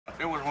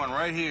There was one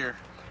right here,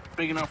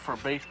 big enough for a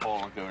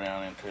baseball to go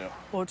down into.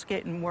 Well, it's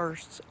getting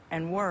worse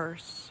and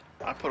worse.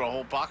 I put a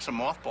whole box of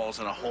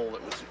mothballs in a hole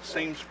that was the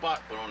same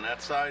spot, but on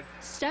that side.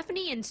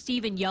 Stephanie and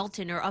Stephen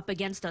Yelton are up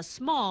against a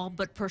small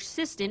but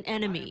persistent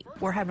enemy.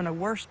 We're having a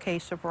worse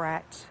case of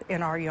rats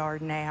in our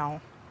yard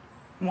now.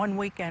 One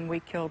weekend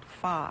we killed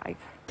 5.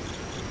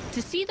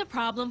 To see the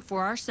problem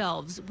for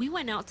ourselves, we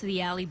went out to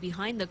the alley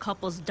behind the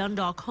couple's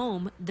Dundalk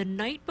home the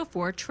night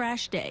before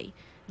trash day.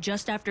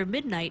 Just after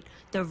midnight,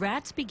 the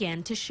rats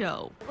began to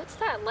show. What's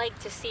that like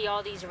to see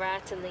all these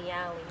rats in the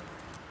alley?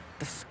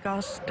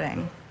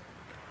 Disgusting.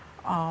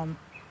 I've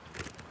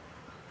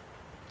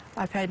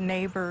had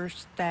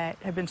neighbors that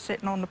have been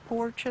sitting on the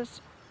porches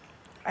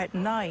at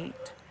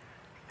night,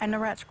 and the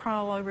rats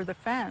crawl over the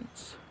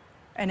fence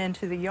and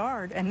into the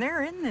yard, and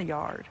they're in the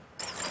yard.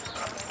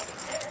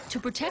 To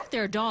protect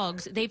their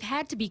dogs, they've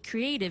had to be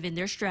creative in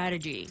their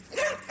strategy.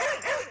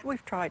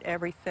 We've tried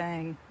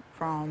everything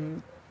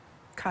from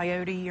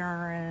coyote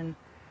urine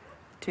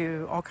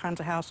to all kinds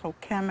of household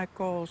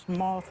chemicals,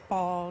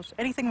 mothballs,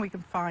 anything we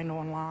can find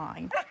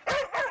online.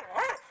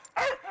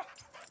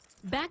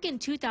 Back in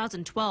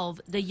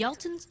 2012, the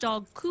Yelton's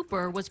dog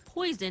Cooper was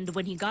poisoned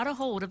when he got a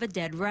hold of a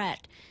dead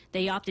rat.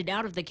 They opted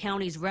out of the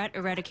county's rat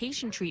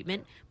eradication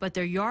treatment, but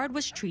their yard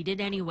was treated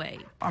anyway.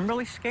 I'm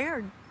really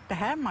scared to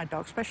have my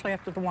dog, especially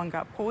after the one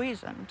got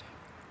poisoned.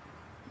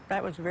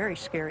 That was a very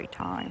scary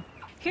time.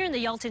 Here in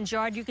the Yelton's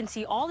yard, you can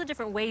see all the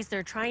different ways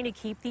they're trying to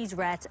keep these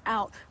rats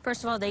out.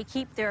 First of all, they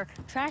keep their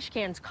trash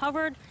cans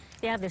covered.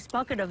 They have this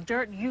bucket of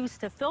dirt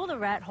used to fill the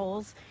rat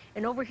holes.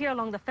 And over here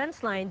along the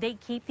fence line, they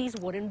keep these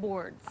wooden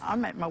boards.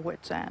 I'm at my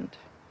wit's end.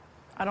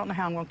 I don't know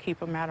how I'm going to keep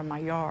them out of my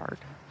yard.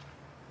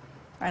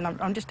 And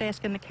I'm just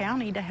asking the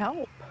county to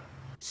help.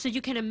 So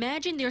you can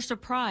imagine their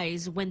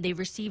surprise when they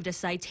received a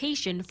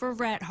citation for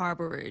rat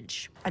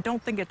harborage. I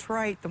don't think it's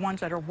right, the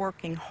ones that are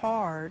working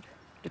hard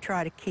to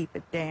try to keep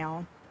it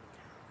down,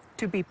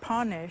 to be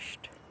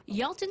punished.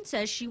 Yelton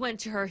says she went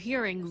to her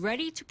hearing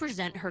ready to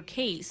present her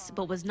case,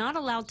 but was not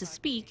allowed to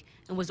speak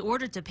and was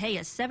ordered to pay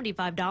a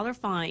 $75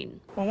 fine.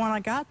 Well, when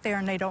I got there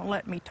and they don't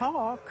let me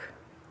talk,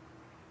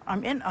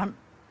 I'm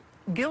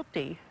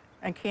guilty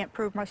and can't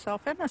prove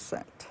myself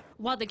innocent.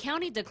 While the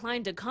county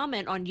declined to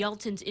comment on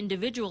Yelton's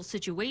individual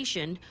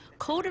situation,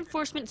 Code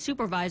Enforcement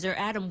Supervisor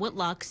Adam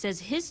Whitlock says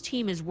his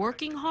team is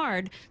working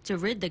hard to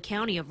rid the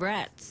county of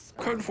rats.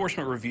 Code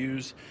enforcement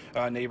reviews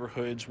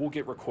neighborhoods. We'll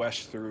get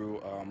requests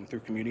through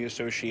community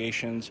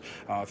associations,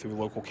 through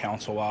local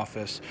council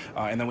office,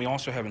 and then we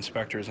also have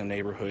inspectors in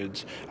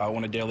neighborhoods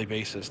on a daily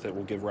basis that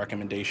will give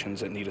recommendations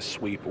that need a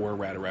sweep or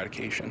rat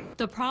eradication.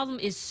 The problem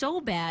is so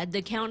bad,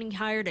 the county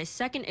hired a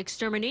second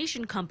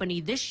extermination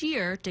company this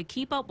year to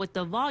keep up with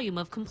the volume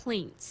of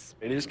complaints.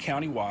 It is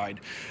countywide.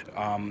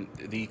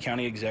 The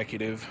county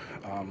executive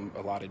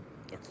allotted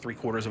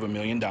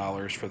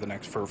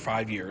 $750,000 for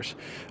 5 years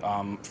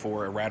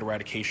for a rat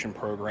eradication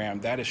program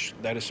that is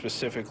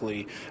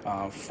specifically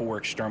for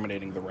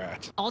exterminating the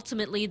rats.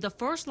 Ultimately, the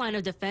first line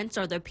of defense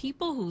are the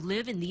people who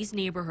live in these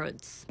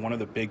neighborhoods. One of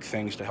the big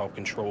things to help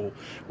control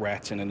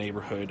rats in a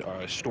neighborhood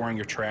is storing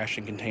your trash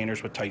in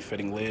containers with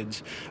tight-fitting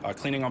lids,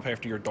 cleaning up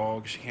after your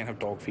dogs. You can't have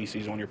dog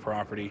feces on your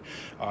property,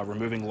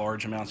 removing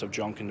large amounts of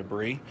junk and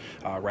debris.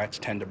 Rats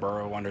tend to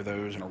burrow under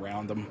those and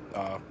around them,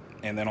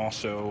 and then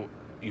also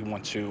you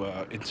want to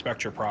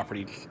inspect your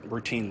property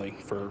routinely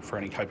for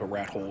any type of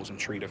rat holes and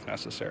treat if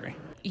necessary.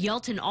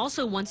 Yelton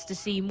also wants to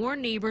see more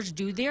neighbors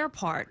do their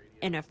part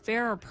and a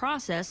fairer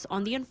process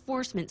on the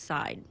enforcement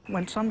side.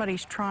 When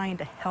somebody's trying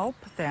to help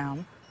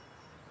them,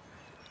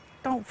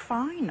 don't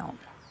fine them.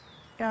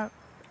 Yeah,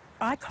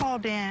 I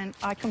called in,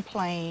 I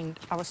complained,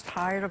 I was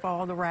tired of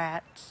all the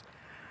rats,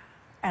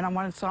 and I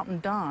wanted something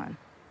done.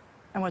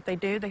 And what they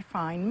do, they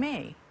fine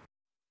me.